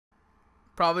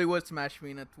Probably would smash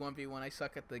me in a 1v1. I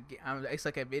suck at I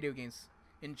suck at video games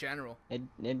in general.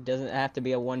 It doesn't have to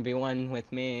be a 1v1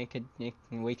 with me.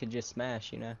 We could just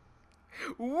smash, you know.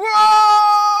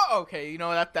 Whoa! Okay, you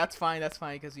know that's fine. That's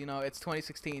fine because you know it's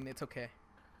 2016. It's okay.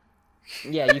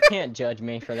 Yeah, you can't judge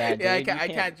me for that, dude. Yeah, You I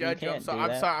can't judge you. can't do I'm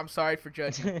that. sorry. I'm sorry for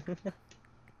judging.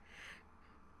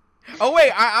 Oh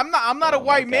wait, I'm not a Oh my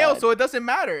white male, God. so it doesn't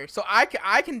matter. So I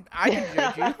can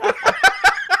judge you.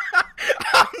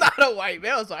 I'm not a white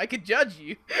male, so I can judge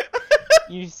you.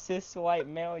 You cis white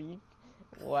male, you.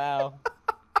 Wow.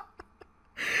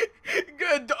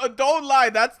 Good, don't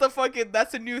lie. That's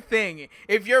the new thing.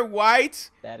 If you're white,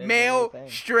 That is a new male, thing.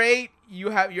 straight, you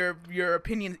have your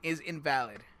opinion is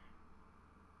invalid.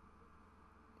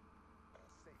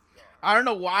 I don't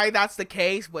know why that's the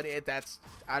case, but that's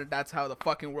how the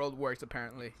fucking world works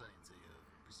apparently.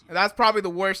 And that's probably the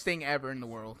worst thing ever in the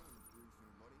world.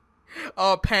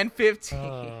 Oh, Pen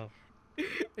 15.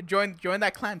 Join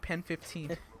that clan, Pen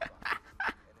 15.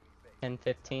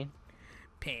 10-15.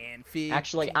 Pen 15.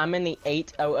 Actually, I'm in the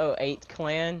 8008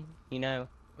 clan. You know,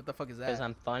 What the fuck is because that?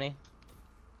 I'm funny.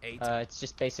 8. It's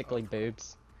just basically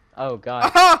boobs. Oh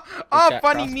God. Oh, got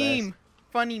funny crossbows. meme.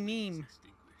 Funny meme.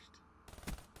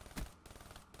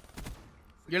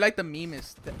 You're like the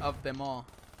memest of them all.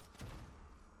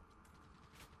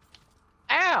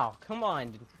 Ow! Come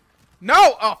on,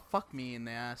 No! Oh, fuck me in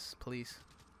the ass, please.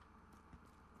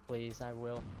 please. I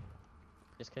will.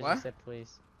 Just because What? you said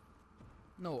please.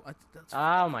 No, that's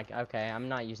Oh my. Okay, I'm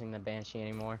not using the banshee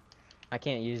anymore. I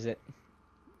can't use it.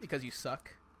 because you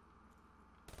suck.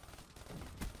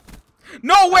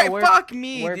 No, wait, we're- fuck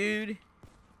me, we're- dude.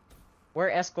 We're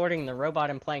escorting the robot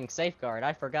and playing safeguard.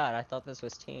 I forgot. I thought this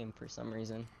was team for some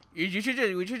reason. We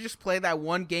should just play that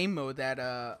one game mode that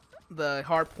the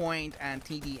hardpoint and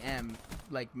TDM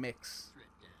like mix.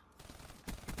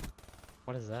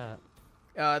 What is that?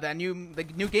 The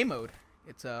new game mode.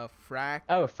 It's a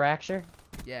Oh, fracture.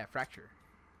 Yeah, fracture.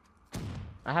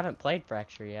 I haven't played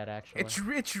fracture yet, actually. It's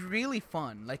really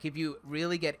fun. Like if you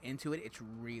really get into it, it's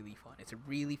really fun. It's a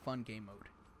really fun game mode.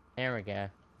 There we go.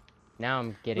 Now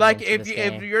I'm getting Like into this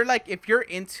game. if you're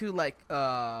into like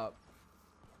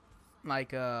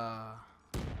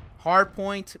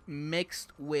hardpoint mixed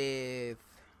with,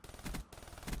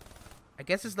 I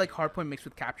guess it's like hardpoint mixed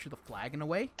with capture the flag in a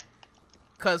way,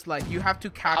 cause like you have to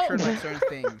capture like certain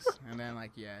things, and then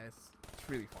like yeah, it's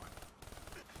really fun.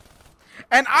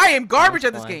 And I am garbage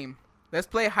at this fun. game. Let's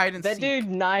play hide and That seek. dude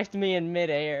knifed me in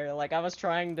midair. Like I was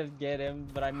trying to get him,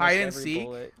 but I missed Hide and every seek?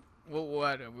 bullet.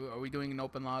 What are we doing? An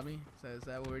open lobby? Is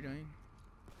that what we're doing?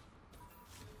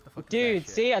 The fuck is that Dude, shit?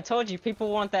 see, I told you people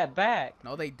want that back.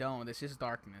 No, they don't. It's just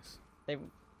darkness.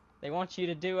 They want you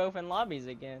to do open lobbies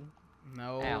again.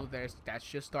 No, Ow. that's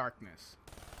just darkness.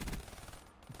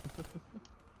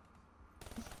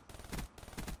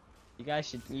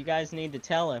 You guys need to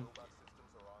tell him.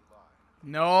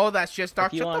 No, that's just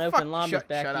dark. If you Shut want the open fuck. lobbies Shut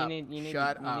back, up. you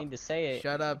need to say it.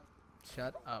 Shut up.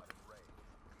 Shut up.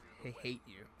 I hate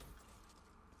you.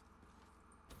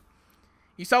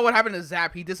 You saw what happened to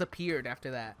Zap. He disappeared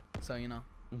after that. So you know.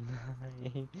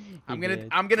 He I'm did.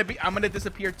 gonna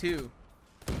disappear too.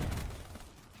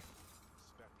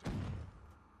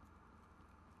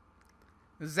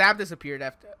 Zap disappeared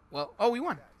after. Well, oh, we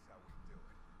won.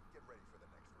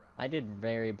 I did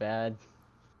very bad.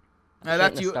 No, I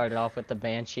that's shouldn't have you. started off with the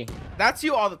banshee. That's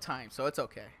you all the time, so it's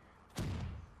okay.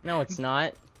 No, it's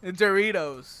not.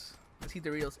 Doritos. I see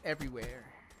Doritos everywhere.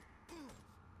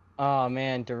 Oh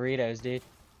man, Doritos, dude.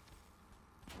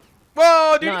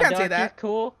 Whoa, dude, Nah, you can't dog, say you're that.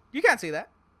 cool. You can't say that.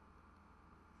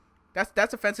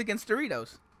 That's offense against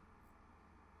Doritos.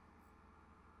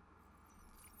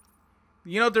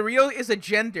 You know, Dorito is a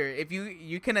gender. If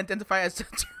you can identify as a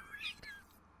Dorito.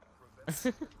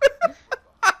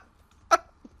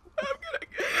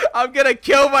 I'm gonna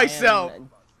kill myself.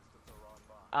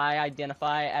 I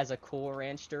identify as a Cool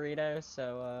Ranch Dorito,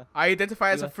 so I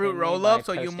identify as you a fruit offend me roll up, by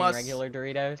so you posting must. regular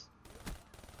Doritos.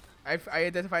 I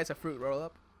identify as a fruit roll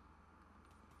up.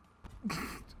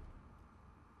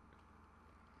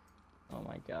 Oh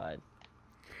my god.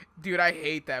 Dude, I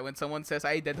hate that when someone says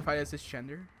I identify as this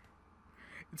gender.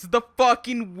 It's the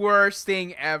fucking worst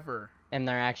thing ever. And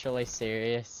they're actually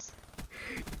serious.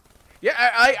 Yeah,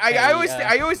 I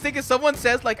Hey, always think if someone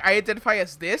says like I identify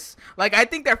as this, like I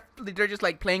think they're just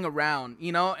like playing around,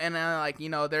 you know, and like you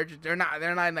know they're not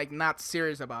like not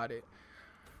serious about it.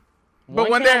 But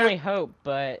One when can they're only hope,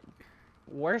 but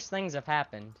worse things have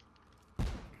happened.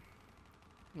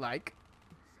 like,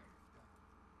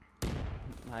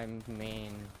 I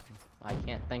mean, I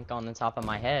can't think on the top of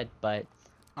my head, but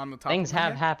on the top things of my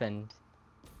have head? happened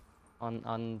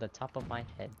on the top of my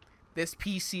head. This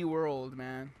PC world,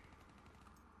 man.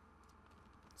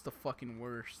 It's the fucking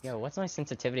worst. Yo, what's my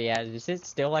sensitivity at? Is it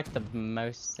still like the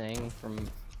most thing from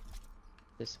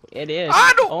this? It is.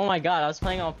 I don't. Oh my god, I was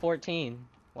playing on 14.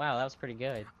 Wow, that was pretty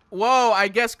good. Whoa, I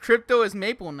guess crypto is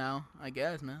maple now. I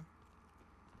guess, man.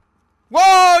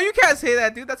 Whoa, you can't say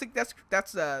that, dude. That's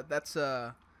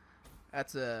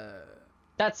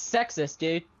sexist,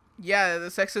 dude. Yeah, the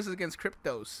sexist is against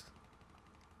cryptos. Is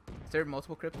there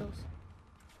multiple cryptos?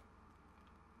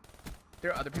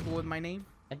 There are other people with my name?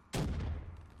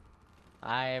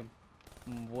 I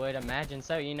would imagine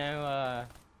so. You know,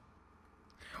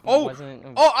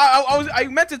 I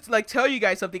meant to like tell you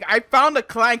guys something. I found a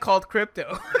client called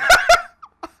Crypto.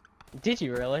 Did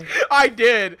you really? I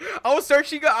did. I was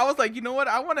searching. I was like, you know what?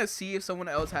 I want to see if someone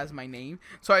else has my name.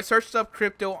 So I searched up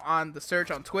Crypto on the search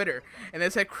on Twitter, and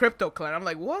it said Crypto Client. I'm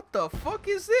like, what the fuck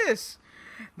is this?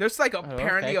 There's like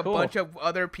apparently a bunch of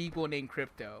other people named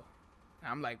Crypto.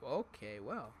 I'm like, okay,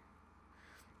 well.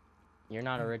 You're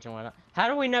not original. How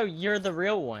do we know you're the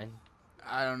real one?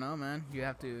 I don't know, man. You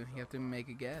have to make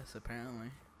a guess.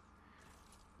 Apparently,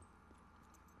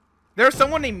 there's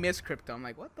someone named Miss Crypto. I'm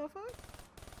like, what the fuck?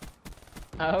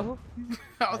 Oh.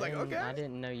 I was like, okay. I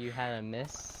didn't know you had a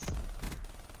miss.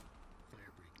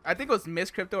 I think it was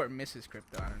Miss Crypto or Mrs.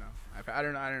 Crypto. I don't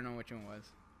know. I don't know which one was.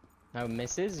 Oh,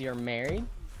 Mrs. You're married?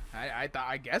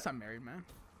 I guess I'm married, man.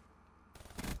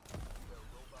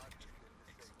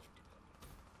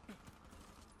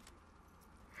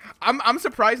 I'm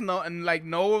surprised no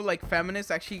feminists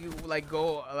actually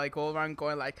go around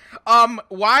going like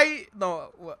why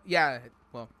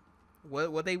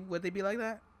would they be like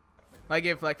that, like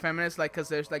if like feminists like because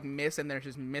there's like Miss and there's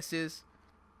just Mrs.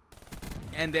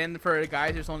 and then for the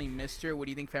guys there's only Mr. What do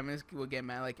you think feminists will get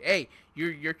mad like, hey,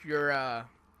 you're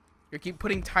keep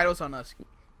putting titles on us,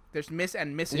 there's Miss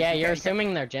and Mrs. Yeah, you're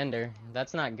assuming their gender.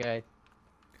 That's not good.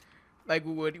 Like,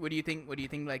 what do you think?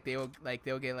 Like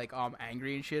they'll get like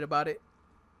angry and shit about it?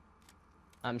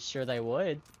 I'm sure they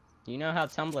would. You know how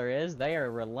Tumblr is? They are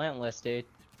relentless, dude.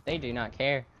 They do not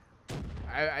care.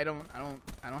 I don't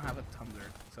have a Tumblr,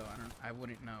 so I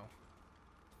wouldn't know.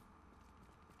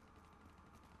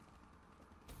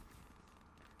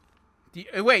 Do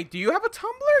you have a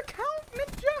Tumblr account,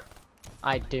 Ninja?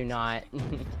 I do not.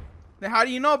 Then how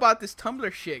do you know about this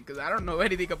Tumblr shit? Cause I don't know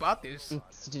anything about this.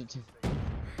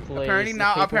 Please,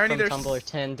 apparently there's there's Tumblr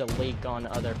tend to leak on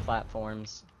other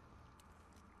platforms.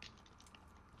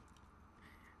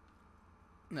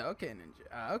 No, okay,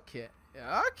 Ninja. Okay,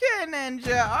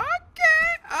 Ninja. Okay,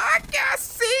 I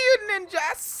see you, Ninja.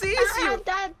 I see you.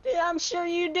 I'm sure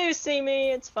you do see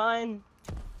me. It's fine.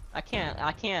 I can't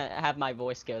have my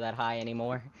voice go that high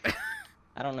anymore.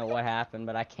 I don't know what happened,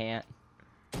 but I can't.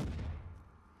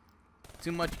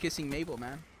 Too much kissing Mabel,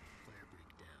 man.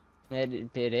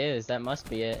 It is. That must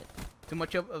be it. Too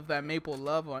much of that maple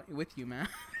love with you, man.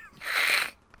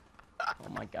 Oh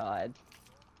my god.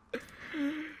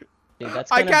 Dude, that's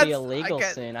gonna be illegal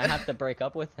soon. I have to break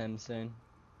up with him soon.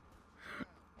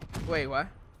 Wait, what?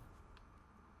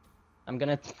 I'm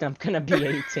gonna be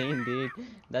 18, dude.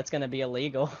 That's gonna be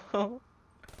illegal. Oh,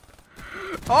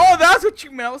 that's what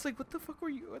you meant. I was like, what the fuck are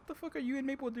you and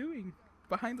Maple doing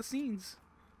behind the scenes?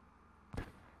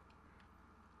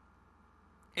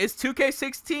 It's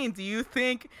 2K16. Do you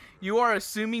think you are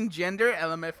assuming gender?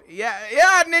 LMF. Yeah,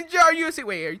 Ninja. Are you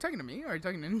talking to me or are you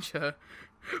talking to Ninja?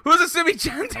 Who's assuming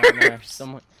genders?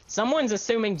 Someone's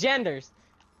assuming genders.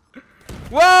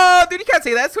 Whoa, dude, you can't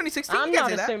say that. It's 2016. I'm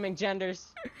not assuming genders.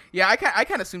 Yeah, I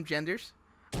can't assume genders.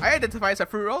 I identify as a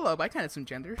fruit roll-up. I can't assume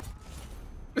genders.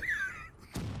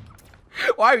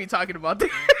 Why are we talking about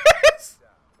this?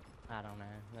 I don't know.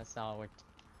 That's all we're...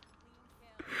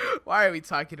 Why are we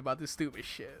talking about this stupid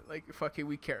shit? Like, fucking,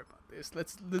 we care about this.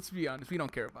 Let's be honest. We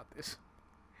don't care about this.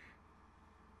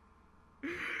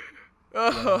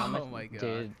 Oh my god.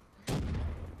 Dude,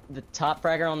 the top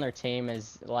fragger on their team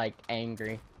is, like,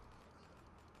 angry.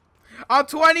 On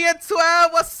 20 and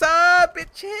 12, what's up,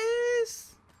 bitches?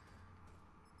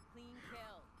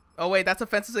 Oh, wait, that's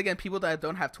offenses against people that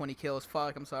don't have 20 kills.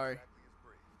 Fuck, I'm sorry.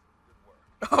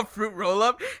 Oh, fruit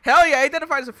roll-up? Hell yeah, I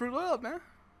identify as a fruit roll-up, man.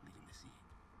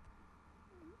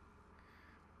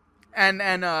 And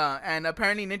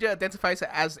apparently Ninja identifies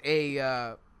as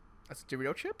a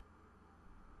Dorito chip.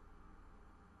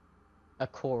 A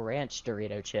Cool Ranch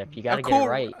Dorito chip. You gotta get it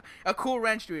right. A Cool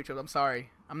Ranch Dorito chip. I'm sorry.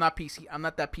 I'm not PC. I'm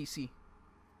not that PC.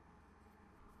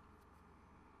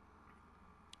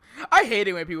 I hate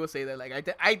it when people say that. Like,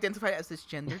 I identify as this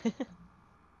gender.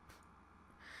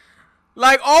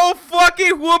 Like, oh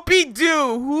fucking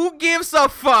whoopee-doo. Who gives a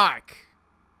fuck?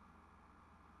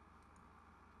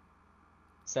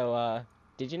 So,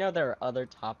 Did you know there are other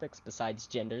topics besides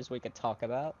genders we could talk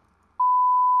about?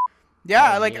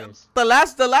 Yeah, Oh, like years. the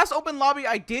last open lobby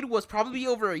I did was probably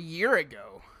over a year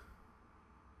ago.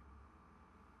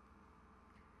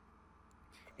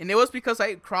 And it was because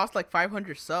I crossed like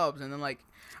 500 subs, and then like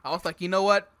I was like, you know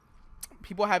what?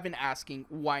 People have been asking,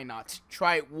 why not?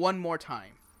 Try it one more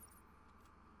time.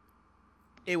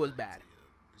 It was bad.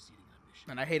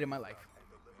 And I hated my life.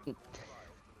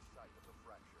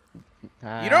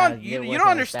 You don't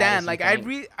understand. Like I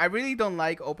really don't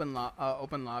like open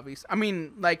lobbies. I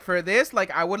mean, like for this,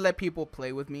 like I would let people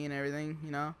play with me and everything,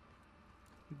 you know.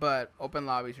 But open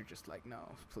lobbies are just like,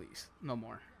 no, please, no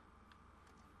more.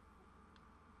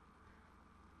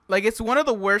 Like it's one of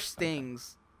the worst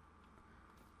things.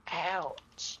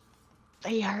 Ouch.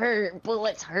 They hurt.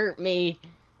 Bullets hurt me.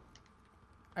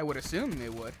 I would assume they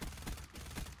would.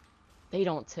 They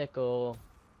don't tickle.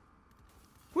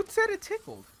 Who said it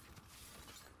tickled?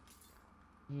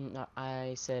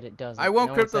 I said it doesn't. I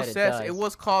won't No crypto one said says it it does.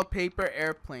 was called Paper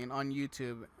Airplane on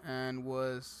YouTube and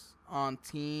was on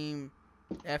Team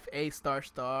FA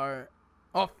 ***.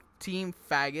 Oh, Team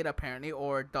Faggot apparently,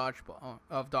 or Dodgeball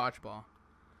of Dodgeball.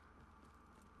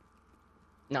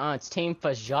 No, it's Team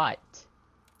Fajot.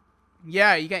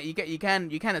 Yeah, you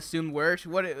can assume words.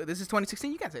 What? This is 2016.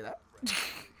 You can't say that.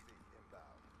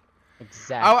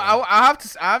 Exactly. I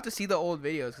have to see the old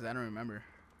videos because I don't remember.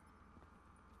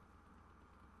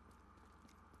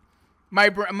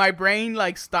 My brain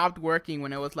like stopped working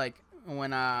when it was like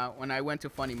when I went to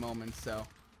funny moments. So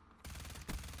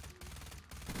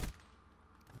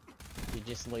You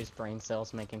just lose brain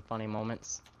cells making funny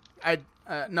moments. I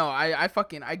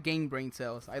gained brain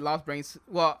cells. I lost brains.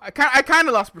 Well, I kind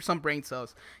of lost some brain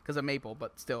cells because of Maple,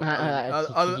 but still. Yeah, I was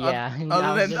just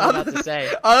Other about to say.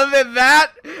 than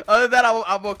that,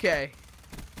 I'm okay.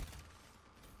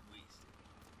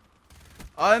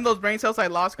 Other than those brain cells I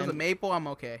lost because of Maple, I'm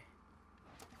okay.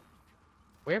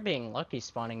 We're being lucky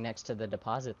spawning next to the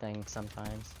deposit thing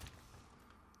sometimes.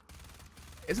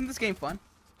 Isn't this game fun?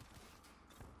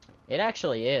 It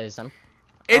actually is.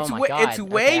 It's oh my way God. it's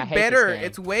way I hate better. this game.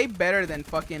 It's way better than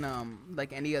fucking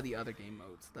like any of the other game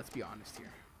modes. Let's be honest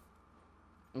here.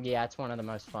 Yeah, it's one of the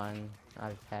most fun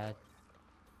I've had.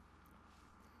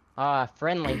 Ah,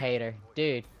 friendly hater,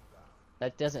 dude.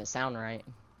 That doesn't sound right.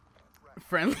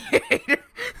 Friendly hater,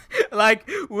 like,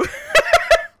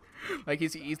 like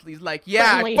he's like,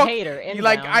 yeah, Friendly fuck, hater. you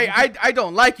like Inbound. I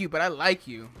don't like you, but I like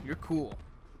you. You're cool.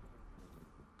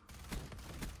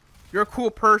 You're a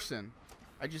cool person.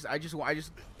 I just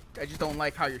don't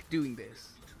like how you're doing this.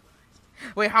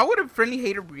 Wait, how would a friendly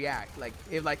hater react? Like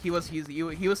if like he's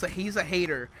a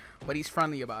hater, but he's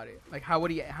friendly about it. Like how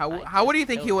would you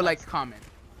think he would like comment?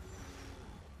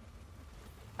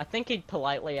 I think he'd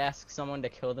politely ask someone to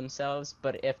kill themselves,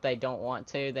 but if they don't want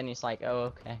to, then he's like,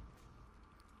 "Oh, okay."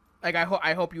 Like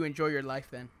I hope you enjoy your life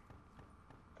then.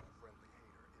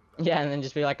 Yeah, and then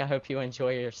just be like, "I hope you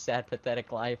enjoy your sad,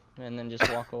 pathetic life," and then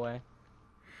just walk away.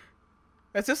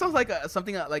 That just sounds like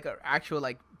something like an actual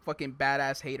like fucking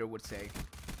badass hater would say.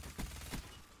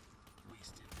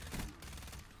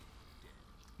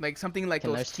 Like something like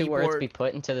Can those two words be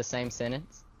put into the same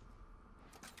sentence?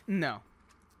 No.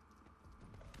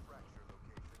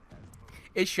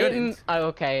 It shouldn't. Oh,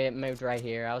 okay, it moved right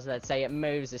here. I was about to say it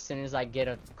moves as soon as I get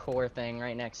a core thing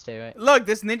right next to it. Look,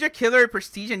 this Ninja Killer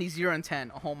prestige and he's 0 and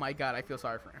 10. Oh my god, I feel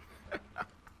sorry for him.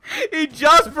 He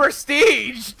just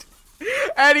prestiged!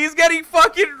 And he's getting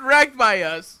fucking wrecked by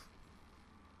us.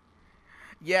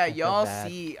 Yeah, y'all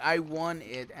see, I won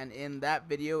it, and in that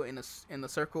video, in the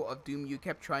circle of doom, you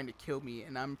kept trying to kill me,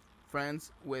 and I'm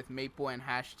friends with Maple and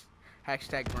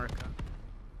hashtag Merca.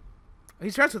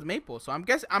 He's friends with Maple, so I'm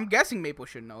guessing Maple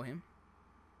should know him.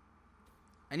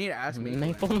 I need to ask Maple.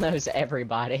 Maple knows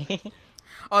everybody.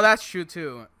 Oh, that's true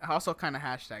too. I also kind of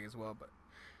hashtag as well, but.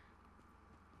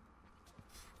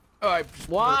 Oh,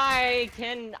 Why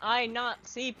can I not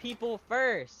see people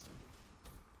first?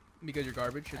 Because you're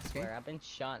garbage. I swear, I've been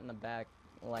shot in the back.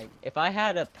 Like, if I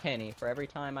had a penny for every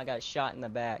time I got shot in the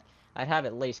back, I'd have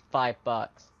at least $5.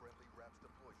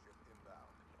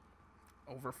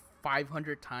 Over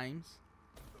 500 times?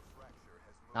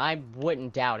 I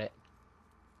wouldn't doubt it.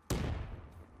 Do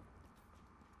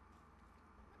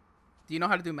you know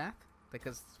how to do math?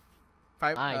 Because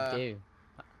I do.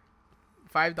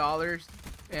 $5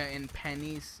 in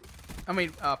pennies. I mean,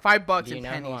 $5 Do you in know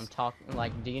pennies. who I'm talking?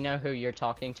 Like, do you know who you're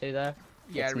talking to though?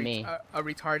 Yeah, it's me. A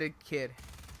retarded kid.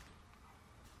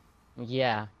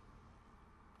 Yeah.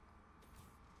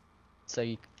 So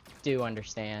you do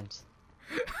understand.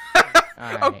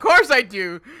 Of course I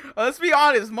do. Let's be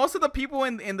honest. Most of the people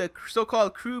in the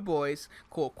so-called Crewbois,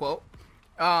 quote quote,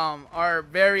 are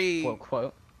very Quote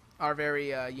quote. are very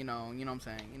you know what I'm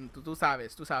saying. Tú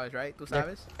sabes, right? Tú They're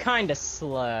sabes. kind of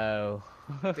slow.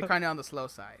 They're kind of on the slow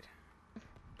side.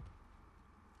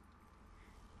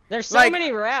 There's so Like-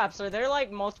 many raps. Are there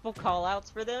like multiple call-outs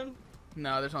for them?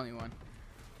 No, there's only one.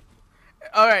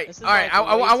 All right, This is all right. like way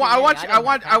too I many. want you. I didn't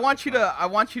have half this I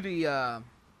want you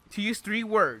to use 3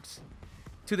 words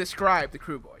to describe the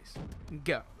Crewbois.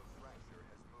 Go.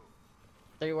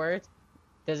 3 words?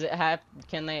 Does it have?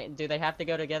 Do they have to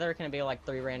go together, or can it be like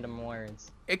 3 random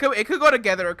words? It could go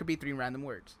together, or it could be 3 random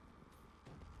words.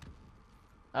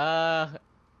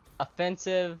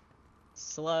 Offensive,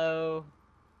 slow,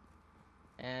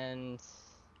 and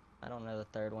I don't know the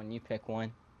third one. You pick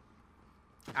one.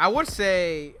 I would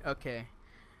say okay.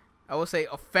 I would say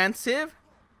offensive,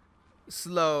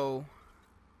 slow,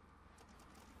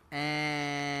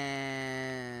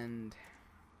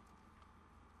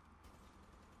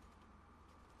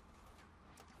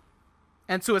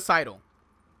 and suicidal.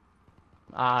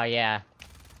 Ah, yeah.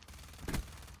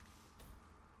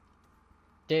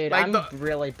 Dude, Like I'm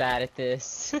really bad at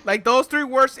this. Like those 3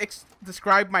 words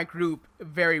describe my group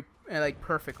very like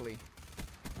perfectly.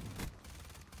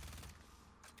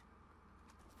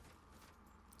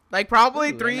 Like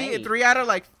probably Ooh, three M8. 3 out of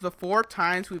like the 4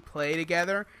 times we play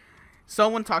together,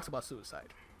 someone talks about suicide.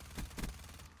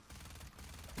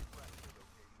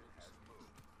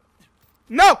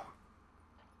 No!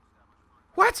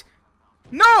 What?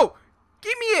 No!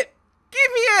 Give me it!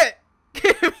 Give me it!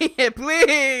 Give me it,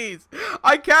 please!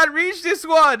 I can't reach this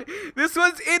one! This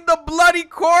one's in the bloody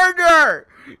corner!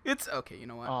 It's okay, you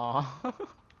know what? Aw.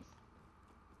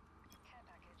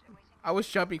 I was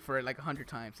jumping for it like 100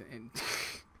 times and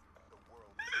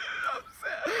I'm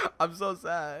sad. I'm so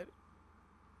sad.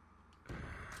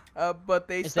 But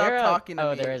they Is stopped there a- talking to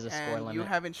oh, me, there is a score and you limit.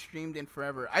 haven't streamed in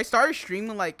forever. I started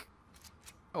streaming like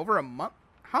over a month.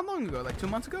 How long ago? Like 2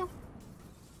 months ago?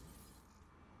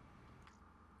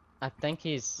 I think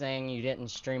he's saying you didn't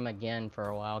stream again for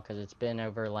a while because it's been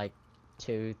over like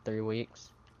 2-3 weeks.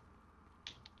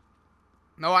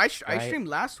 No, I Right. streamed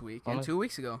last week and Almost- 2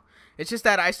 weeks ago. It's just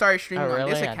that I started streaming Oh, on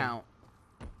this really? I account.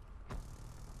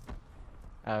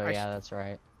 Oh I yeah, that's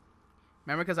right.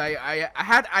 Remember, because I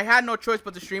had no choice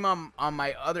but to stream on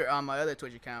my other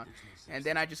Twitch account, and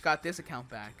then I just got this account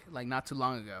back like not too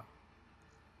long ago.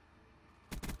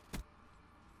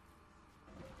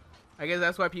 I guess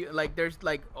that's why people like there's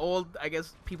like old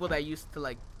people that used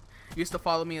to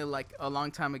follow me like a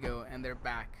long time ago, and they're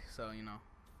back. So you know.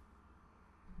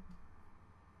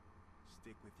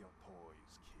 Stick with your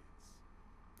toys, kids.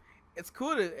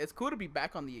 It's cool to be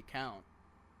back on the account.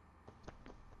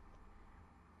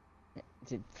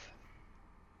 Dude.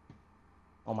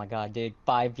 Oh my god, dude,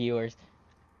 5 viewers.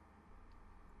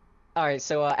 Alright,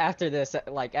 so after this,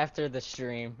 like after the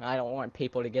stream, I don't want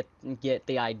people to get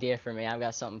the idea from me. I've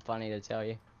got something funny to tell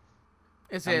you.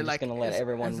 Is I'm it just like gonna let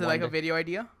everyone is it like a wonder. video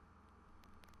idea?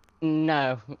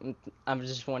 No, I'm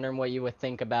just wondering what you would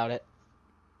think about it.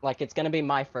 Like, it's gonna be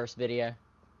my first video,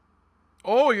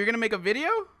 Oh, you're gonna make a video?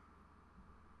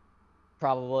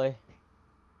 probably.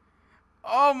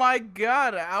 Oh my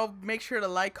god! I'll make sure to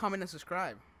like, comment, and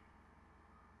subscribe.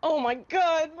 Oh my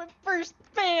god, my first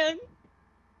fan!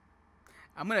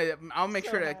 I'll make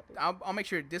So sure to happy. I'll make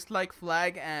sure to dislike,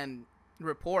 flag, and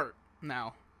report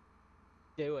now.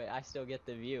 Do it, I still get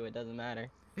the view, it doesn't matter.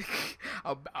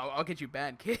 I'll get you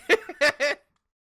banned, kid.